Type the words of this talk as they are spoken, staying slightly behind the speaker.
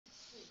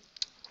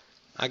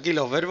Aquí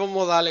los verbos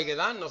modales que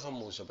dan no son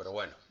muchos, pero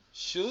bueno.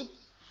 Should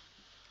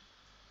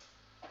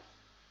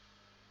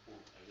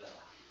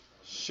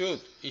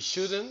y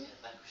shouldn't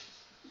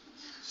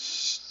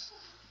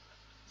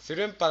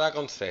sirven para dar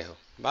consejos,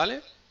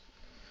 ¿vale?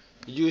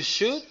 You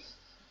should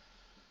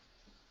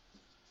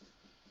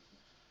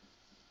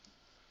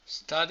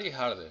study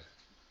harder.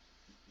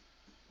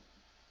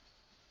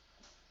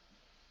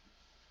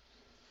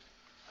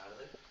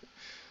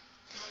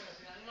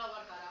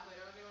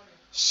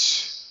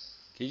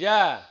 Que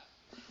ya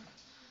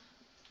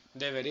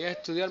deberías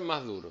estudiar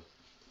más duro.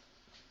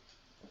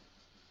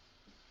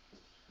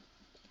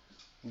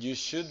 You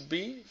should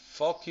be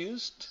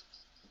focused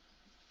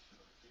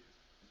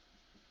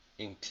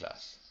in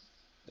class.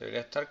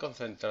 Debería estar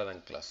concentrada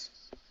en clase.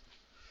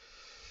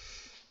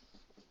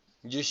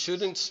 You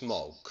shouldn't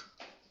smoke.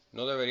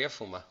 No debería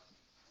fumar.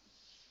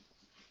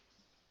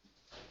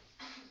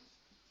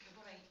 ¿Qué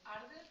por ahí?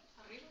 ¿Harder?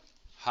 ¿Arriba?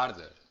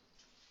 Harder.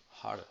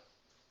 Harder.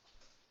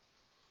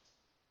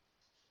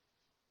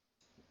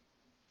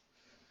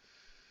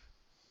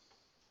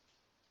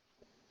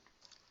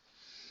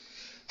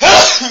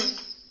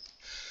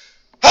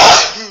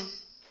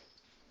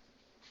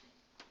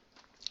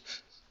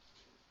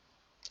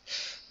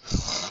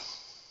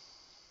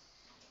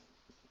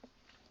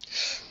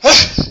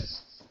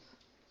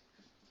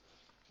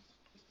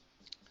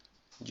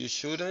 You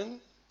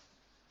shouldn't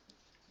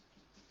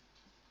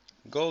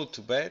go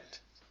to bed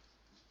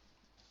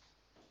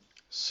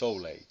so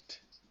late.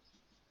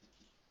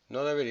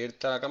 No debería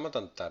irte a la cama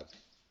tan tarde.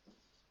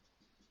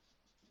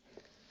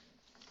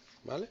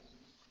 ¿Vale?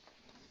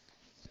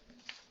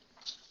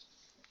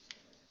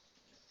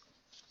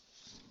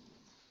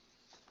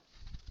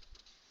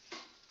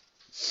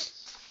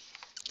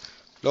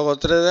 Luego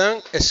te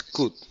dan es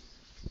could.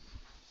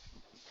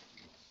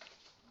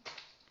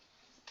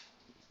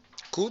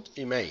 Could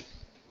y may.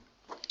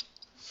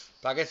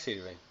 ¿Para qué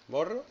sirven?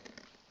 ¿Borro?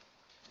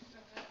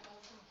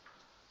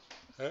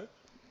 ¿Eh?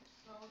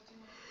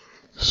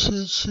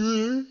 Sí,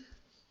 sí.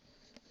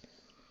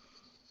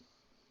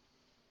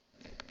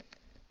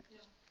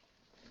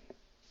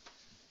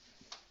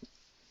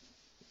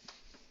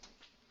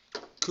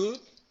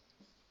 Could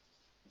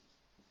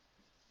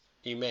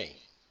y may.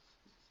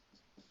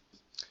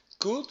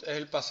 Could es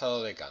el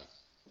pasado de can.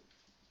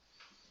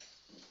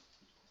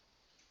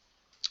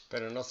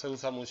 Pero no se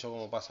usa mucho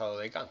como pasado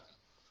de can.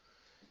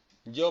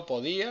 Yo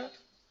podía.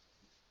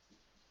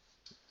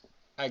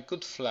 I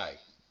could fly.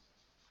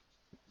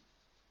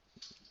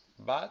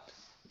 But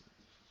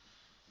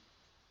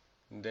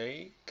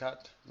they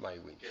cut my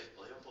wings.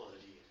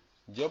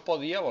 Yo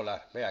podía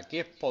volar. Ve, aquí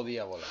es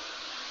podía volar.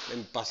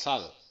 En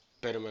pasado.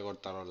 Pero me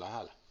cortaron las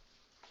alas.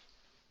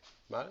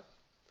 ¿Vale?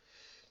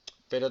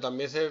 Pero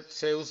también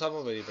se usa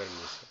para pedir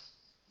permiso.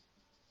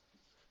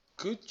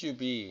 Could you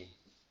be?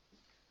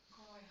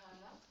 ¿Cómo es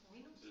ala?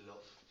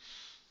 ¿Windows?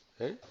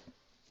 ¿Eh?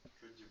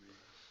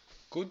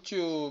 Could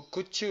you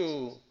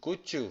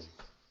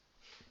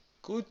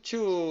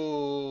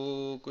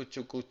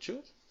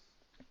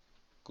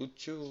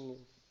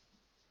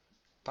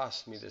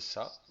pass me the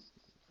soap?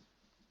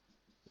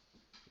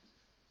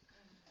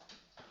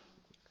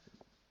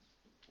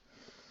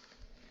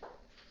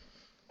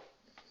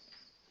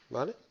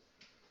 ¿Vale?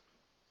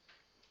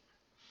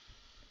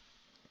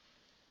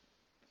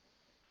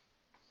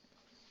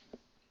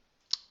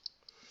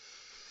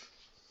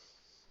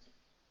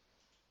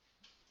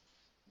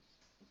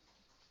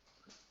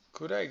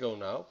 Could I go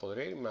now?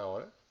 ¿Podría irme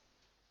ahora?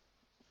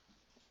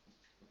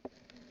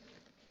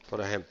 Por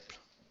ejemplo.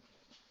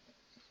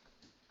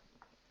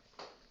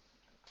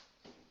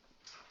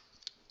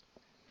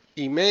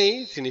 Y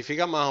may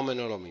significa más o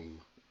menos lo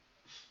mismo.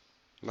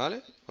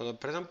 ¿Vale? Cuando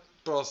expresan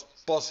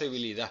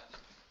posibilidad,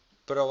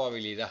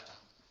 probabilidad.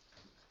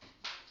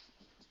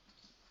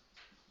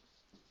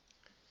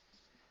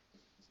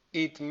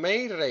 It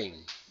may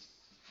rain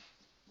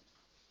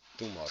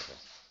tomorrow.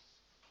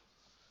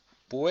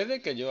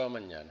 Puede que llueva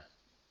mañana.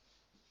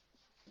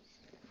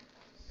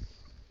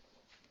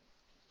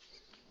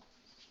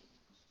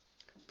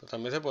 Pues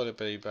también se puede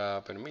pedir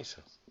para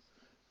permiso.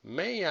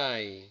 May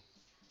I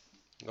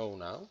go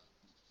now?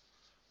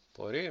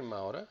 ¿Podría irme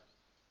ahora?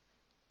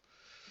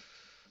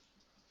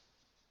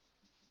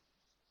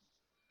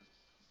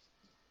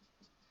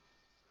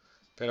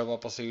 Pero para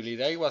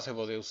posibilidad igual se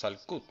puede usar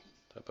could.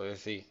 Se puede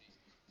decir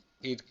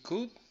it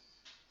could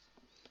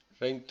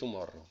rain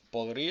tomorrow.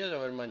 Podría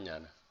llover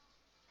mañana.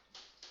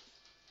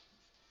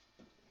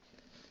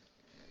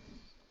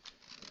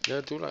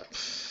 Ya tú la...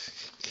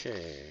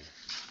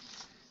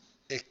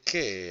 Es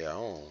que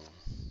aún...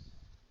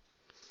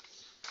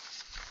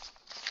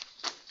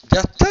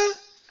 ¿Ya está?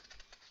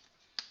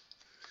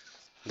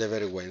 De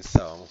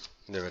vergüenza, vamos.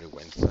 De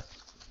vergüenza.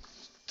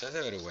 Esto es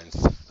de vergüenza.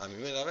 A mí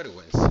me da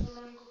vergüenza.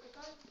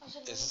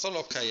 Esos son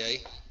los que hay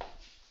ahí.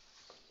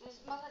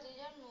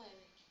 Material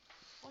 9.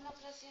 Una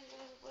fracción que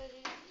no se puede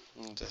dividir.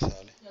 No te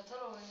sale. Ya está,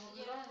 lo vengo.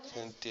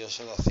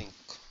 28 a 5.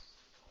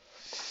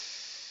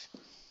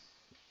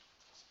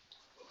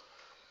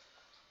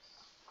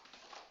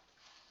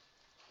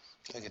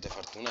 Es que te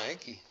falta una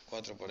X.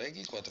 4 por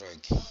X,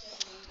 4X.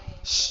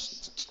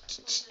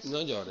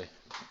 No llores.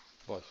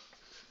 Voy.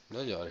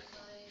 No llores.